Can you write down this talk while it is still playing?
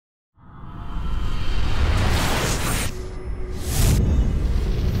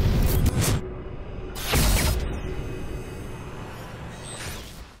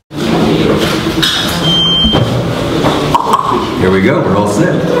go, we're all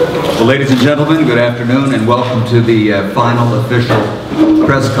set. Well, ladies and gentlemen, good afternoon and welcome to the final official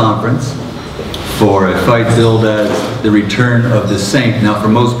press conference for a fight billed as the return of the Saint. Now, for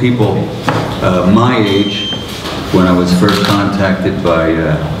most people my age, when I was first contacted by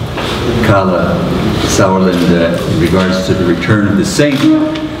Kalle Sauerland in regards to the return of the Saint,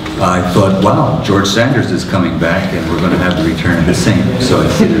 I thought, wow, George Sanders is coming back and we're going to have the return of the Saint. So I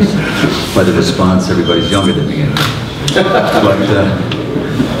see there's, by the response, everybody's younger than me. But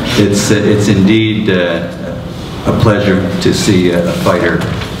it's indeed a pleasure to see a fighter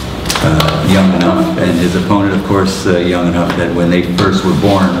young enough, and his opponent, of course, young enough that when they first were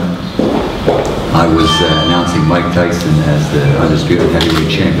born, I was announcing Mike Tyson as the undisputed heavyweight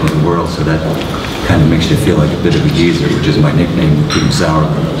champion of the world, so that kind of makes you feel like a bit of a geezer, which is my nickname with Team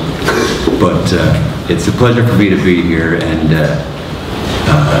Sauerland. But it's a pleasure for me to be here, and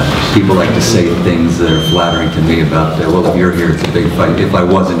people like to say things that are flattering to me about, well, if you're here, it's a big fight. If I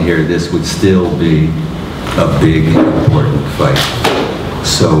wasn't here, this would still be a big, important fight.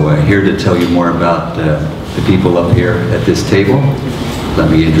 So here to tell you more about the people up here at this table, let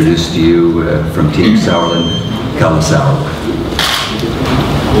me introduce to you from Team Sauerland, Kalle Sauerland.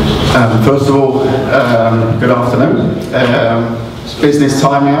 First of all, good afternoon. It's business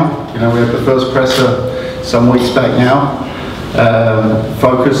time now. You know, we had the first presser some weeks back now.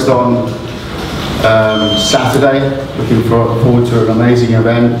 Focused on Saturday. Looking forward to an amazing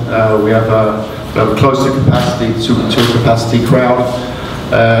event. We have a close to a capacity crowd.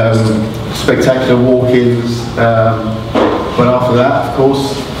 Spectacular walk-ins. But after that, of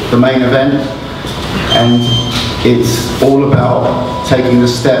course, the main event, and it's all about taking the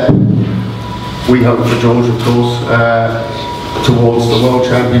step, we hope for George, of course, towards the World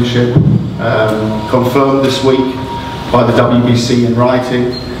Championship. Confirmed this week by the WBC in writing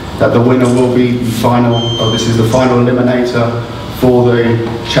that the winner will be the final, or this is the final eliminator for the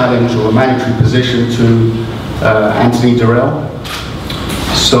challenge or the mandatory position to Anthony Durrell.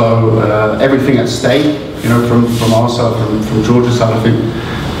 So everything at stake, you know, from our side, from George's side, I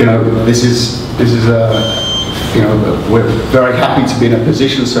think, you know, this is you know, we're very happy to be in a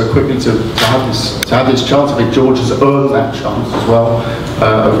position so quickly to have this chance. I think George has earned that chance as well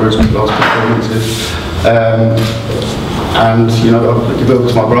over his last performances. And you know, I'll give over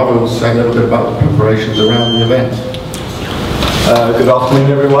to my brother who will say a little bit about the preparations around the event. Good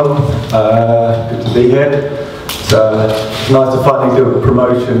afternoon, everyone. Good to be here. It's nice to finally do a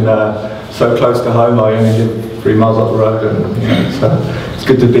promotion so close to home. I only live 3 miles up the road, and you know, it's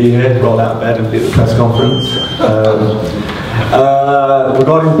good to be here, roll out of bed and be at the press conference.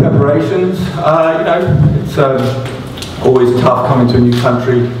 Regarding preparations, you know, it's always tough coming to a new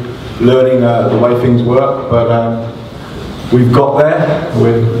country, learning the way things work, but we've got there.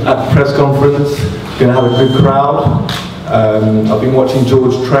 We're at the press conference, going to have a good crowd. I've been watching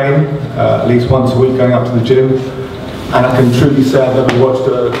George train at least once a week, going up to the gym, and I can truly say I've never watched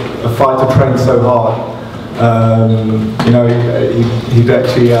a fighter train so hard. You know, he'd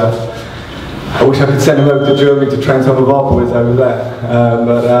actually, I wish I could send him over to Germany to train some of our boys over there.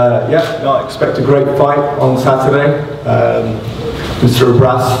 But yeah, no, I expect a great fight on Saturday. Mr.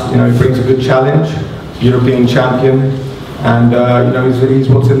 Rebrasse, you know, he brings a good challenge, European champion, and you know, he's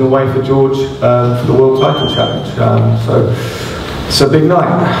what's in the way for George for the world title challenge. So it's a big night,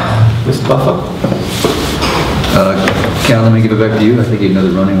 Mr. Buffer. Cal, let me give it back to you. I think you know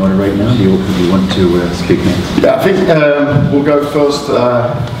the running order right now. Do you want to speak next? Yeah, I think we'll go first.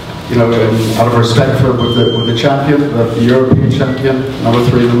 You know, out of respect with the champion, the European champion, number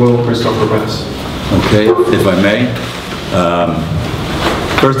 3 in the world, CHRISTOPHE REBRASSE. Okay, if I may.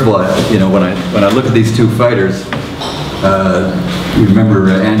 First of all, you know, when I look at these two fighters, you remember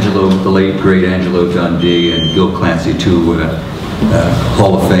Angelo, the late great Angelo Dundee, and Gil Clancy, two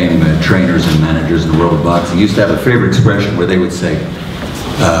Hall of Fame trainers and managers in the world of boxing, used to have a favorite expression where they would say,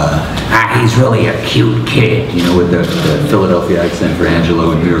 he's really a cute kid, you know, with the Philadelphia accent for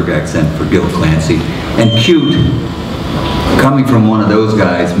Angelo and New York accent for Gil Clancy. And cute, coming from one of those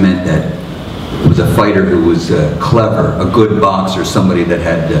guys, meant that it was a fighter who was clever, a good boxer, somebody that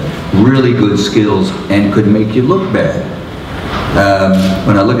had really good skills and could make you look bad.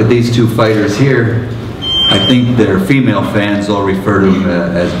 When I look at these two fighters here, I think their female fans all refer to them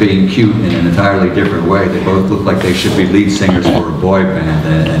as being cute in an entirely different way. They both look like they should be lead singers for a boy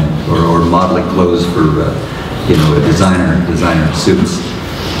band or modeling clothes for you know, designer suits.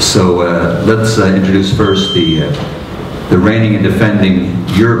 So let's introduce first the reigning and defending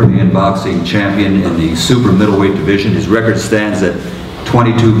European boxing champion in the super middleweight division. His record stands at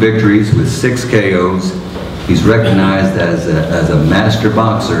 22 victories with 6 KOs. He's recognized as a master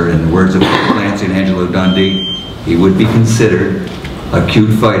boxer. In the words of Clancy and Angelo Dundee, he would be considered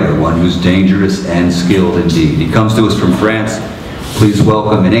acute fighter, one who's dangerous and skilled indeed. He comes to us from France. Please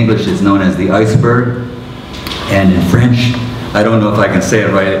welcome, in English it's known as the iceberg, and in French, I don't know if I can say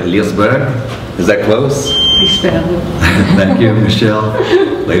it right, l'iceberg. Is that close? Thank you, Michelle.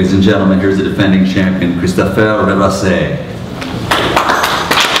 Ladies and gentlemen, here's the defending champion, CHRISTOPHE REBRASSE.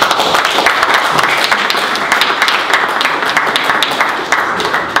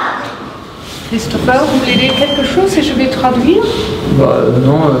 Christopher, vous voulez dire quelque chose et je vais traduire?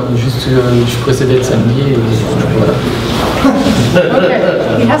 Non, juste je suis pressé d'être samedi et voilà. Okay,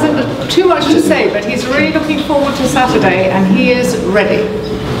 he hasn't too much to say, but he's really looking forward to Saturday and he is ready.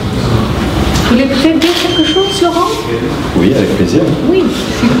 Vous voulez peut-être dire quelque chose, Laurent? Oui, avec plaisir. Oui,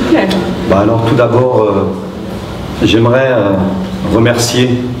 s'il vous plaît. Alors tout d'abord, j'aimerais remercier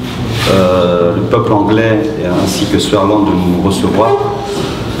le peuple anglais ainsi que ceux allemands de nous recevoir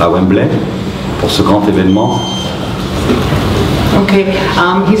à Wembley pour ce grand événement. Okay,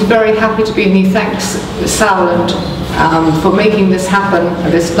 he's very happy to be and he thanks Sauerland for making this happen,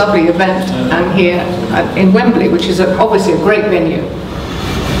 this lovely event, and here in Wembley, which is obviously a great venue.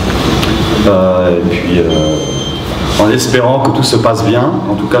 Et puis, en espérant que tout se passe bien,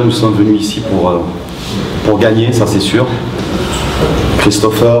 en tout cas nous sommes venus ici pour gagner, ça c'est sûr.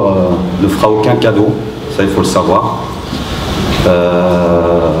 Christopher ne fera aucun cadeau, ça il faut le savoir.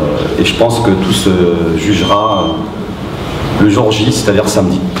 Et je pense que tout se jugera le jour J, c'est-à-dire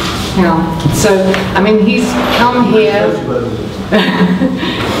samedi. Yeah. So, I mean, he's come here.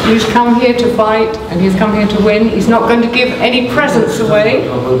 He's come here to fight, and he's come here to win. He's not going to give any presents away,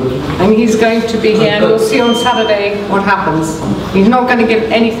 and he's going to be here. And we'll see on Saturday what happens. He's not going to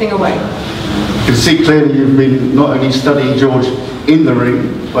give anything away. You can see clearly you've been not only studying George in the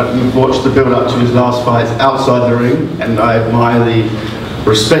ring, but you've watched the build-up to his last fights outside the ring, and I admire the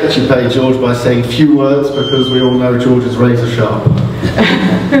respect you pay George by saying few words, because we all know George is razor sharp.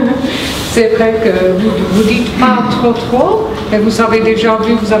 C'est vrai que vous dites pas trop, mais vous avez déjà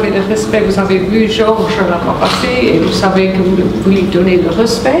vu, vous avez le respect, vous avez vu Georges la fois passée, et vous savez que vous lui donnez le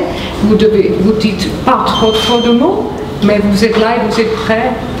respect. Vous dites pas trop de mots, mais vous êtes là et vous êtes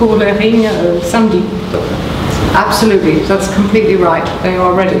prêts pour le ring samedi. Absolutely, that's completely right. They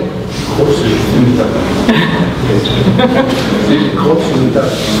are ready.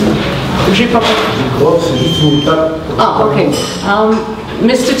 J'ai pas compris. Ah, okay.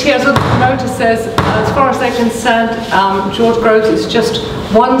 Mr. Tiazo, the promoter says, as far as they're concerned, George Groves is just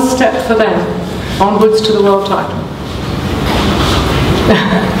one step for them onwards to the world title.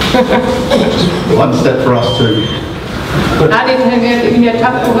 One step for us too. Allez, une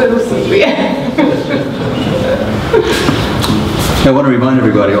étape pour eux aussi. I want to remind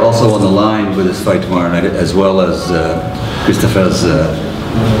everybody, also on the line with this fight tomorrow night, as well as Christopher's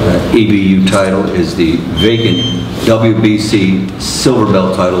EBU title, is the vacant WBC silver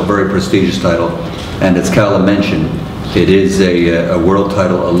belt title, very prestigious title, and as Kala mentioned, it is a world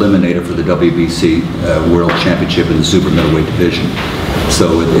title eliminator for the WBC World Championship in the super middleweight division.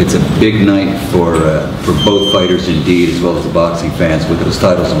 So it's a big night for both fighters indeed, as well as the boxing fans with those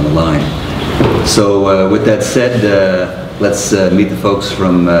titles on the line. So with that said, let's meet the folks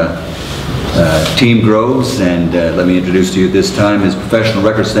from Team Groves, and let me introduce to you at this time his professional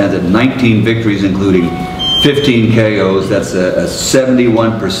record stands at 19 victories, including 15 KOs. That's a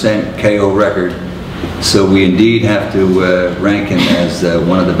 71% KO record. So we indeed have to rank him as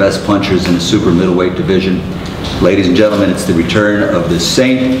one of the best punchers in the super middleweight division. Ladies and gentlemen, it's the return of the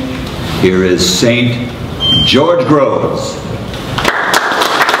Saint. Here is Saint George Groves.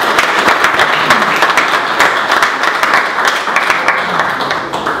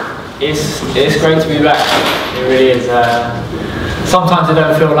 It's great to be back. It really is. Sometimes it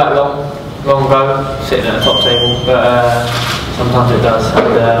don't feel like long ago sitting at the top table, but sometimes it does.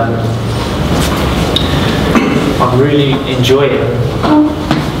 And I'm really enjoying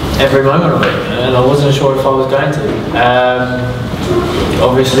every moment of it, and I wasn't sure if I was going to.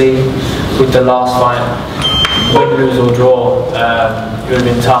 Obviously, with the last fight, win, lose or draw, it would have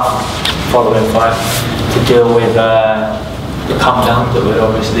been tough following fight to deal with the come down that would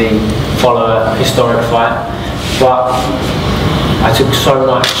obviously follow a historic fight. But I took so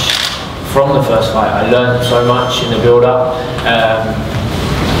much from the first fight. I learned so much in the build-up.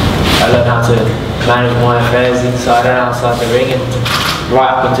 I learned how to manage my affairs inside and outside the ring, and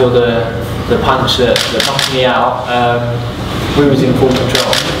right up until the punch that punched me out, we was in full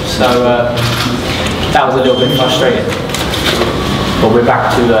control. So that was a little bit frustrating. But we're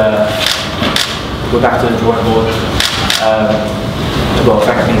back to the drawing board. well,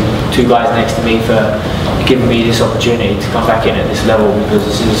 thank me, two guys next to me for giving me this opportunity to come back in at this level, because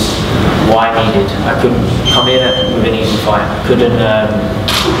this is what I needed. I couldn't come in with an easy fight. I couldn't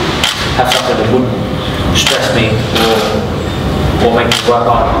have something that wouldn't stress me or make me work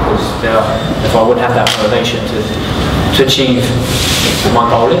hard, because if I wouldn't have that motivation to achieve what my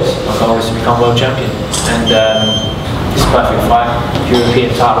goal is to become world champion. And it's a perfect fight, European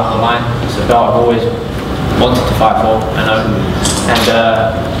title on the line. It's a belt I've always wanted to fight for, I know. And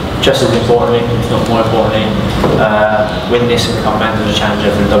just as importantly, if not more importantly, win this and become mandatory challenger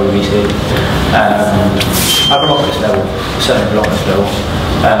for the WBC. I belong at this level, certainly belong at this level.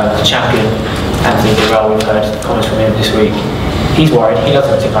 The champion, Anthony Durrell, we've heard comments from him this week. He's worried, he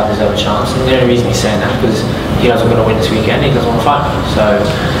doesn't think I deserve a chance, and the only reason he's saying that is because he knows I'm going to win this weekend, he doesn't want to fight me. So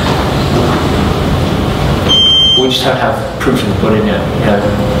we just don't have proof in the pudding yet. You know,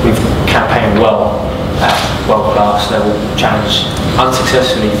 we've campaigned well at world class level, challenged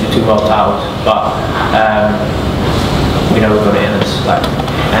unsuccessfully for 2 world titles, but we know we've got it in us.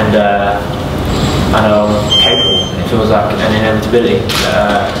 And I know I'm capable. It feels like an inevitability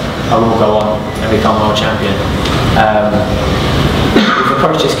that I will go on and become world champion. We've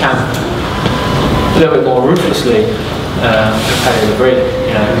approached this camp a little bit more ruthlessly compared to the Brit.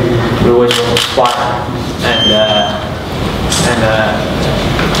 You know, we always want to fight and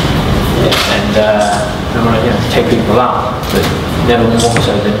take people out, but never more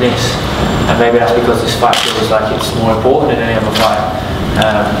so than this. And maybe that's because this fight feels like it's more important than any other fight.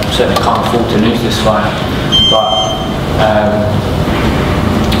 Certainly can't afford to lose this fight, but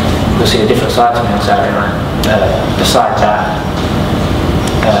you'll see a different side to me on Saturday night. The side that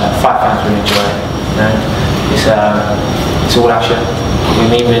fight fans will enjoy. You know? It's all action, we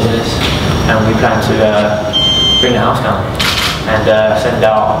mean business, and we plan to bring the house down and send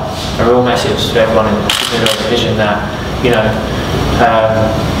out a real message to everyone in the middle of the division that, you know,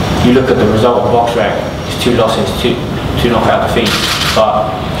 you look at the result of BoxRec, it's 2 losses, 2 knockout defeats, but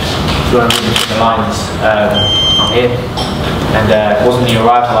if you want to read between the lines, I'm here. And it wasn't the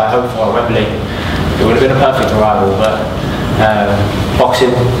arrival I hoped for at Wembley. It would have been a perfect arrival, but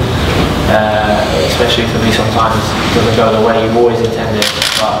boxing, especially for me sometimes, doesn't go the way you always intended,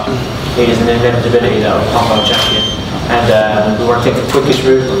 but it is an inevitability that I'll become world champion. And we want to take the quickest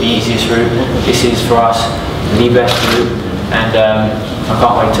route, or the easiest route. This is for us the best route, and I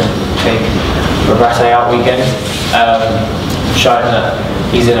can't wait to take Rebrassae out weekend, showing that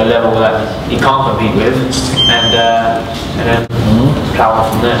he's in a level that he can't compete with, and then plough on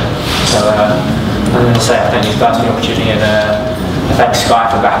from there. So I'm going to say I thank these guys for the opportunity, and I thank Sky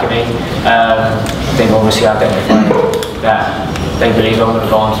for backing me. They've obviously identified that they believe I'm going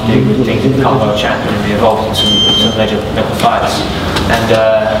to go on to do good things and become world champion and be involved in some major fights. And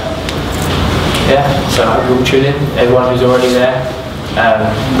yeah, so I hope you all tune in. Everyone who's already there,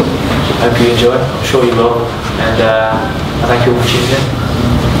 hope you enjoy. I'm sure you will. And I thank you all for tuning in.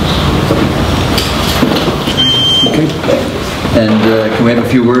 Okay. And can we have a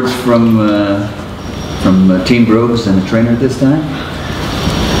few words from Team Groves and the trainer this time?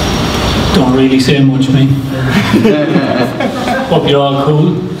 Don't really say much, mate. Hope you're all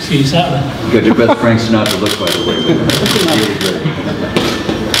cool. See you Saturday. You got your best Frank Sinatra look, by the way. Really great.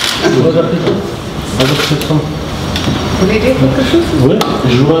 Vous voulez dire quelque chose? Oui,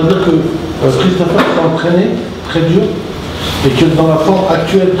 je voudrais dire que Christophe s'est entraîné très dur et que dans la forme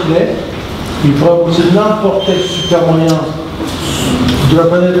actuelle qu'il est, il pourrait pousser n'importe quel super moyen de la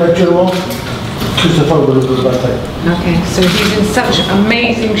planète actuellement. Okay, so he's in such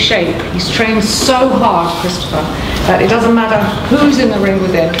amazing shape. He's trained so hard, Christopher, that it doesn't matter who's in the ring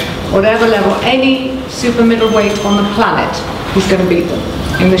with him, whatever level, any super middleweight on the planet, he's going to beat them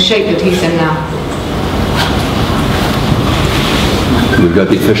in the shape that he's in now. We've got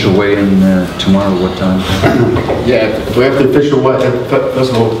the official weigh-in tomorrow. What time? Yeah, we have the official weigh-in.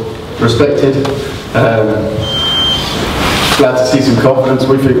 First of all, respected. Glad to see some confidence.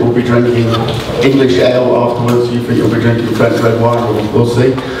 We think we'll be drinking English ale afterwards. You think you'll be drinking French red wine. We'll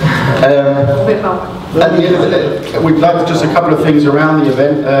see. At the end of it, we'd like just a couple of things around the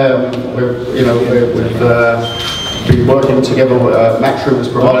event. We've been working together. Matchroom has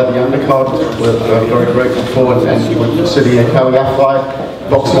provided the undercard. We're very grateful for it, and with City and Kaliafai,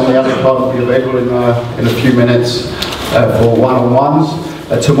 boxing on the undercard will be available in a few minutes for one-on-ones.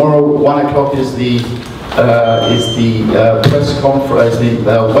 Tomorrow, 1 o'clock is the press conference,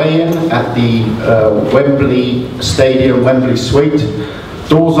 the weigh-in at the Wembley Stadium, Wembley Suite.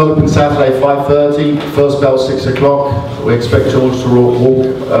 Doors open Saturday 5:30, first bell 6 o'clock. We expect George to walk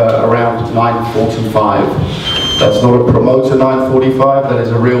around 9:45. That's not a promoter 9:45, that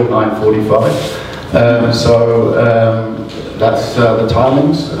is a real 9:45. That's the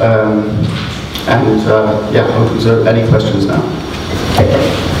timings, yeah, open to any questions now.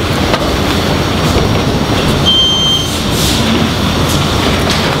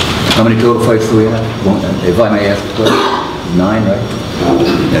 How many total fights do we have? One, if I may ask, 9, right?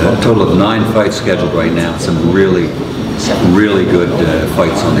 Yeah, a total of 9 fights scheduled right now. Some really good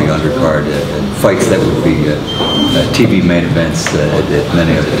fights on the undercard. Fights that would be TV main events at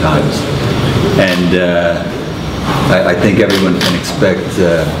many other times. And I think everyone can expect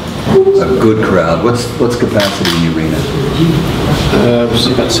a good crowd. What's capacity in the arena? We'll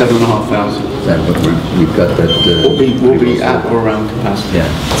see about 7,500. We've got that. We'll be at or around capacity. Yeah,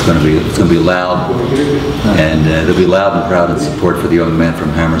 it's going to be loud, and there'll be loud and proud in support for the young man from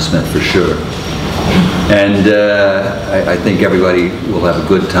Hammersmith for sure. And I think everybody will have a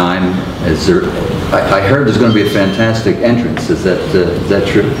good time. I heard there's going to be a fantastic entrance. Is that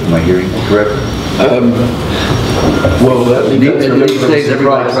true? Am I hearing correct? Well, these days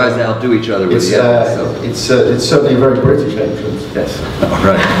everybody tries to outdo each other with the entrance. So. It's certainly a very British entrance. Yes. All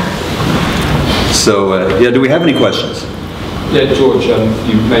right. So, yeah, do we have any questions? Yeah, George,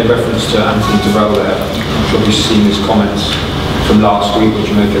 you made reference to Anthony Durrell there. I'm sure you've seen his comments from last week. What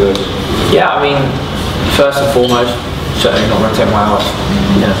do you make of those? Yeah, I mean, first and foremost, certainly not going to take my eye off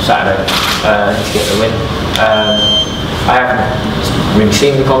Saturday to get the win. I haven't really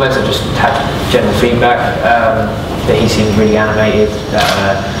seen the comments, I've just had general feedback that he seems really animated,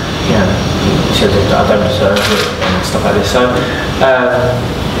 he says that I don't deserve it and stuff like this. So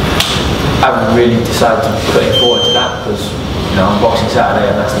I haven't really decided to put it forward to that because I'm boxing Saturday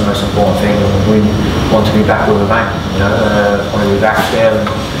and that's the most important thing. We want to be back with a bang, want to be back there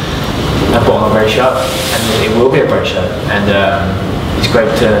and put on a great show, and it will be a great show. And it's great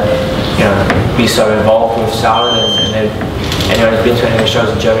to be so involved with Salad, and anyone who's been to any of the shows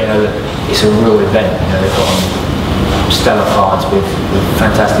in Germany know that it's a real event. They've got stellar cards with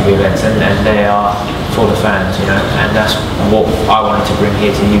fantastic events, and they are for the fans, and that's what I wanted to bring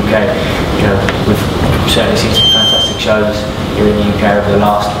here to the UK. We've certainly seen some fantastic shows here in the UK over the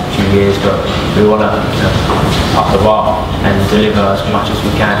last few years, but we want to up the bar and deliver as much as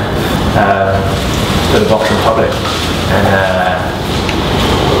we can to the boxing public. And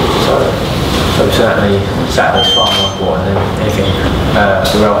so certainly Saturday's far more important than anything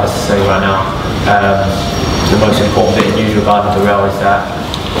Durrell has to say right now. The most important bit of news regarding Durrell is that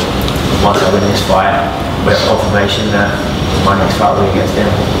once I win this fight, we have confirmation that my next fight will be against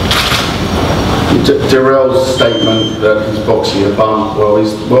him. Durrell's statement that he's boxing a bum, well,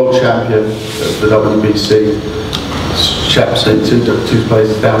 he's world champion of the WBC. Chap's two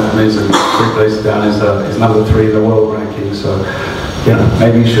places down from his and 3 places down is number 3 in the world ranking. So,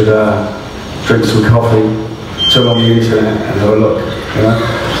 maybe you should drink some coffee, turn on the internet and have a look.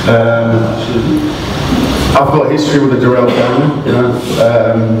 I've got history with the Durrell family.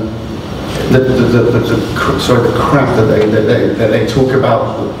 The crap that they talk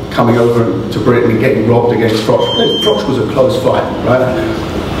about coming over to Britain and getting robbed against Froch. Froch was a close fight, right?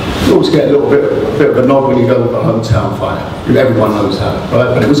 You always get a little bit of a nod when you go with a hometown fight. Everyone knows that,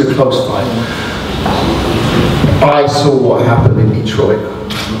 right? But it was a close fight. I saw what happened in Detroit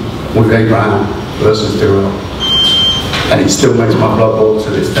with Abraham versus Durrell, and it still makes my blood boil to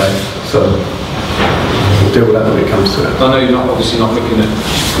this day. So we'll deal with that when it comes to it. I know you're obviously not looking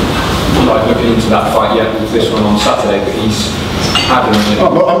into that fight yet with this one on Saturday, but he's adamant.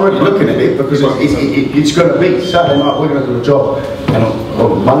 I'm already looking at it because it's going to be Saturday night. We're going to do a job, and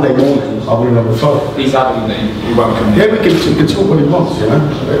on Monday morning I'm going to have a fight. He's adamant that he won't come in. Yeah, we can talk what he wants,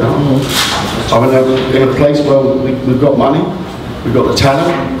 I'm in a place where we've got money, we've got the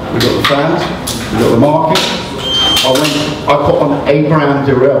talent, we've got the fans, we've got the market. I put on Abraham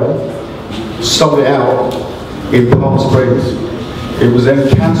Durrell, sold it out in Palm Springs. It was then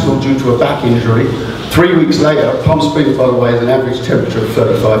cancelled due to a back injury. 3 weeks later, Palm Springs, by the way, is an average temperature of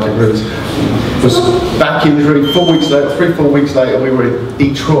 35 degrees. It was back injury. 4 weeks later, 3-4 weeks later, we were in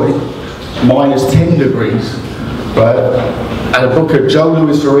Detroit, -10 degrees, right? At a book at Joe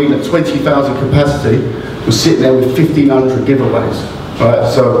Louis Arena, 20,000 capacity, was sitting there with 1,500 giveaways, right?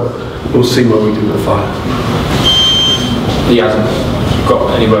 So we'll see where we do the fight. He hasn't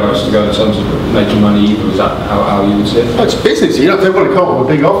got anywhere else to go in terms of making money either. Is that how you would see it? Well, it's business. If they want to come up with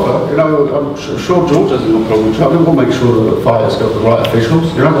a big offer, I'm sure George doesn't have a problem with travelling. We'll make sure that the fighters got the right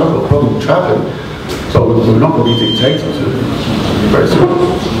officials. I've got a problem with travelling, but we're not going to be dictators. Very simple.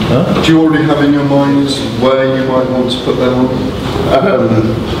 Do you already have in your mind where you might want to put them on?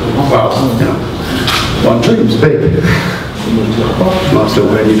 Well, my dream's big. Nice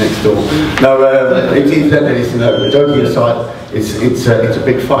little venue next door. No, joking aside, it's a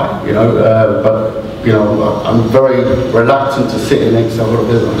big fight, you know. But you know, I'm very reluctant to sit in next. I'm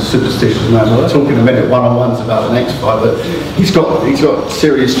a superstitious man. I'll talk in a minute one-on-ones about the next fight, but he's got a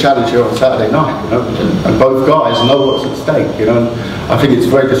serious challenge here on Saturday night, you know. And both guys know what's at stake, you know. And I think it's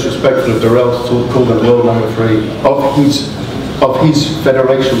very disrespectful of Darrell to call him world number 3 of his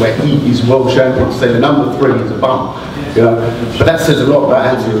federation, where he is world champion, to say the number 3 is a bum, you know. But that says a lot about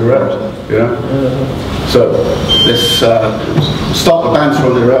Anthony Darrell, you know. So let's start the banter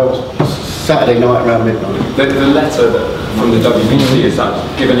on Darrell Saturday night around midnight. The letter from the WBC, is that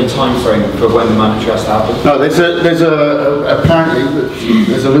give any time frame for when the mandatory has to happen? No, apparently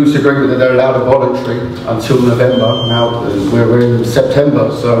there's a loose agreement that they're allowed a voluntary until November. Now we're in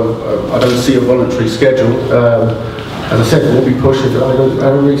September, so I don't see a voluntary schedule. As I said, we'll be pushing. I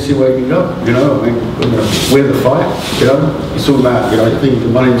don't really see where you can go. You know, I mean, we're the fight. You know, it's all about. You know, I think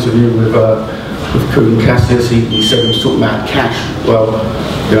in one interview with Kuhn Cassius, he said he was talking about cash. Well,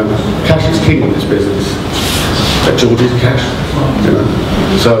 you know, cash is king in this business. That George is cash. You know,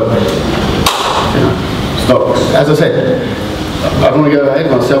 so you know, it's not. As I said, I don't want to go ahead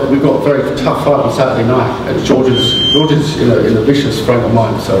of myself. We've got a very tough fight on Saturday night, and George is in a vicious frame of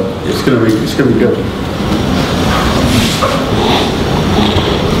mind. So it's going to be good.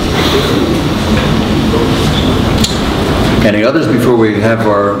 Any others before we have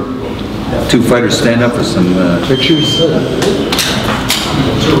our 2 fighters stand up for some pictures?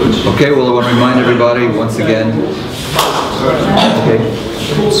 Okay, well I want to remind everybody once again. Okay.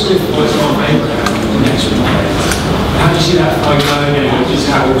 How do you see that fight going, and just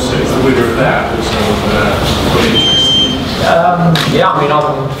how also is the winner of that yeah, I mean,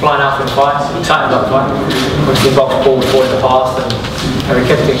 I'm flying out for the fight, excited about the fight. We've boxed ball before in the past, and we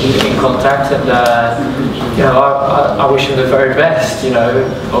kept in contact, and you know, I wish him the very best. You know,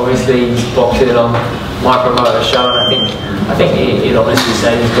 obviously he's boxing on my promoter show, and I think he'd honestly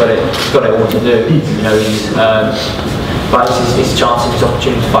say he's got it all to do. You know, but it's his chance and his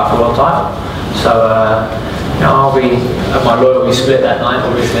opportunity to fight for a world title. So you know, my lawyer will be split that night.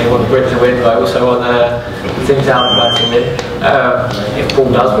 Obviously, I want Britt to win, but I also want things out about to win. If Paul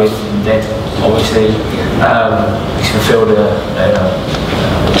does win, then obviously he's fulfilled a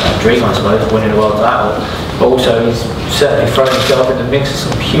dream, I suppose, winning a world title. But also he's certainly thrown himself in the mix of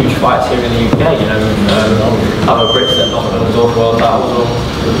some huge fights here in the UK. You know, other Brits that knock on the door for world titles or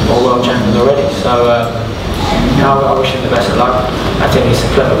world champions already. So you know, I wish him the best of luck. I think it's a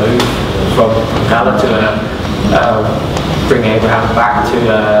clever move from Gala to bring Abraham back to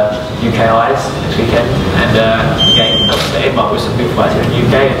UK eyes this weekend, and again, set him up with some big fights here in the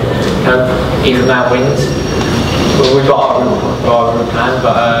UK. You know, either man wins. Well, we've got our plan,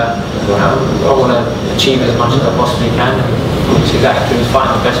 but you know, I want to achieve as much as I possibly can. And it's exactly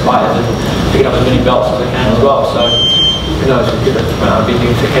finding the best fighters and picking up as many belts as I can as well. So who knows? I'll be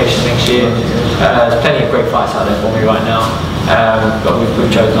unification next year. There's plenty of great fights out there for me right now, but we've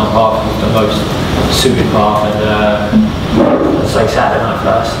chosen our path, the most suited path, and let's say Saturday night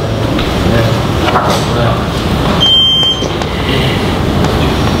first. And then crack on from there.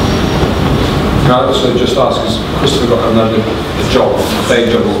 Can I also just ask, has Christopher got another job, a day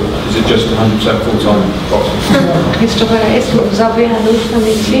job, or is it just 100% full-time boxing? Christopher, est-ce que vous avez un autre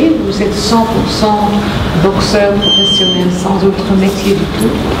métier? Vous êtes 100% boxeur professionnel, sans autre métier du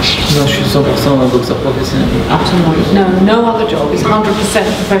tout? Non, je suis 100% boxeur professionnel. Absolutely. No other job. He's 100%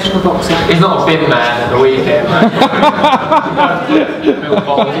 professional boxer. He's not a bin man at the weekend.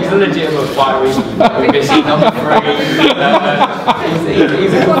 He's a legitimate fighter. He's missing number 3.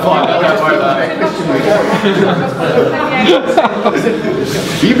 He's a good fighter. Don't worry about it.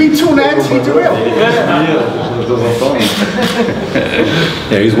 You mean too nasty to real?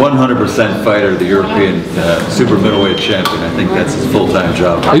 Yeah, he's 100% fighter, the European super middleweight champion. I think that's his full-time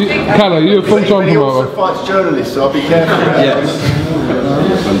job. Carlo, are you a full-time He also promoter? fights journalists, so I'll be careful. Yes.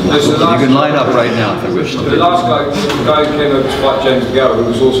 You can line up right now if you wish to. The last guy who came over to fight James DeGale, who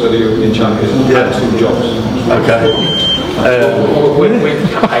was also the European champion, had 2 jobs. Okay.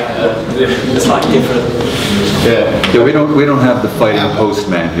 It's like different. Yeah. We don't have the fighting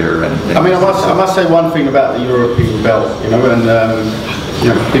postman here or anything. I mean, I must say one thing about the European belt, you know, and you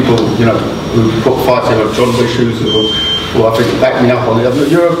know, people, you know, who put fights in, like John Wishoes, who I think back me up on it. The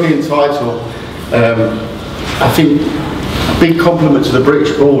European title, I think a big compliment to the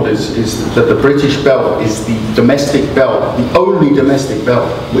British board is that the British belt is the domestic belt, the only domestic belt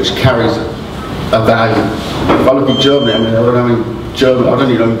which carries a value. If I look at Germany, I mean, I don't know how many German, I don't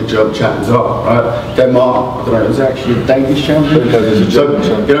even know who the German champions are, right? Denmark, I don't know, is actually a Danish champion. There's a German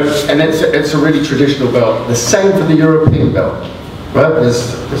champion. You know, and it's a really traditional belt. The same for the European belt, right?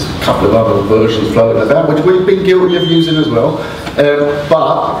 There's a couple of other versions floating about, which we've been guilty of using as well.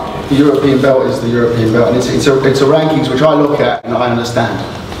 But the European belt is the European belt, and it's a rankings which I look at and I understand,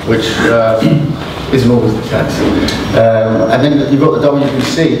 which isn't always the case. And then you've got the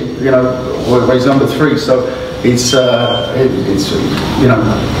WBC, you know, where he's number 3. So it's you know,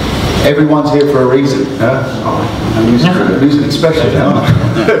 everyone's here for a reason. I'm using expression now.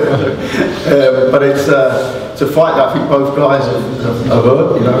 But it's a fight that I think both guys have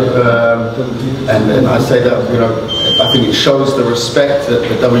earned, you know. And I say that, you know, I think it shows the respect that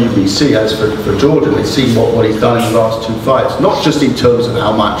the WBC has for George, and they see what he's done in the last 2 fights. Not just in terms of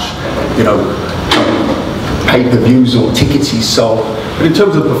how much, you know, pay-per-views or tickets he's sold, but in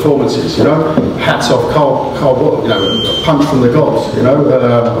terms of performances, you know, hats off Carl, you know, a punch from the gods, you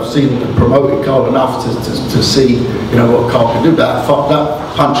know. I've seen promoted Carl enough to see, you know, what Carl can do. That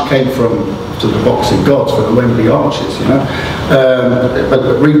punch came from the boxing gods, from the Wembley Arches, you know.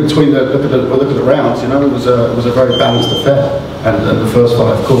 But reading between look at the rounds, you know, it was a very balanced affair, and the first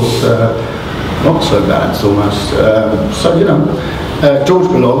fight, of course, not so balanced almost. So you know. George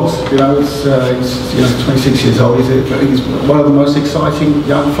belongs, you know, he's you know, 26 years old, he's one of the most exciting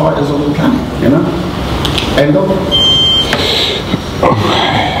young fighters on the planet, you know. End of.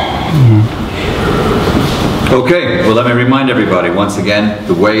 Okay, well let me remind everybody once again,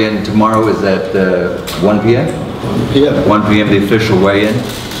 the weigh-in tomorrow is at 1 p.m.? 1 p.m. 1 p.m. the official weigh-in.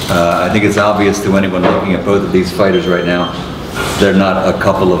 I think it's obvious to anyone looking at both of these fighters right now, they're not a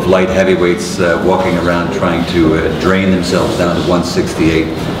couple of light heavyweights walking around trying to drain themselves down to 168.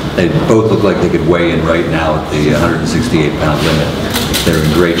 They both look like they could weigh in right now at the 168-pound limit. They're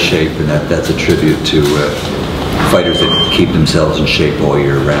in great shape, and that's a tribute to fighters that keep themselves in shape all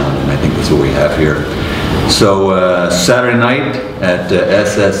year round, and I think that's what we have here. So Saturday night at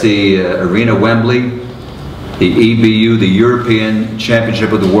SSE Arena, Wembley, the EBU, the European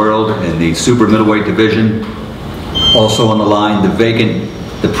Championship of the World in the super middleweight division. Also on the line,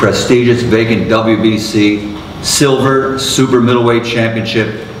 the prestigious vacant WBC Silver Super Middleweight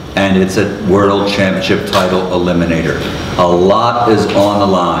Championship, and it's a World Championship title eliminator. A lot is on the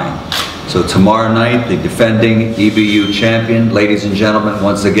line. So tomorrow night, the defending EBU champion, ladies and gentlemen,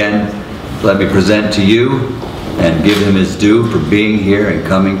 once again, let me present to you and give him his due for being here and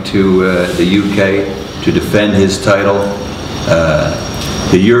coming to the UK to defend his title.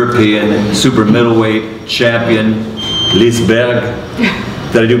 The European Super Middleweight Champion, Lisberg.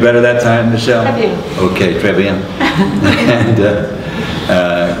 Did I do better that time, Michelle? Très bien. Okay, très bien. And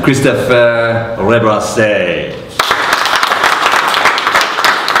CHRISTOPHE Rebrasse.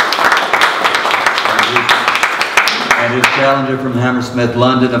 And his challenger from Hammersmith,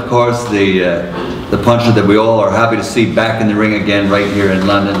 London, of course, the puncher that we all are happy to see back in the ring again right here in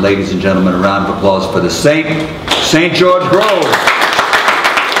London. Ladies and gentlemen, a round of applause for the St. George Groves.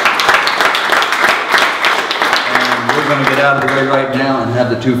 We're going to get out of the way right now and have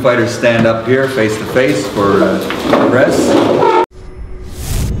the two fighters stand up here face to face for the press.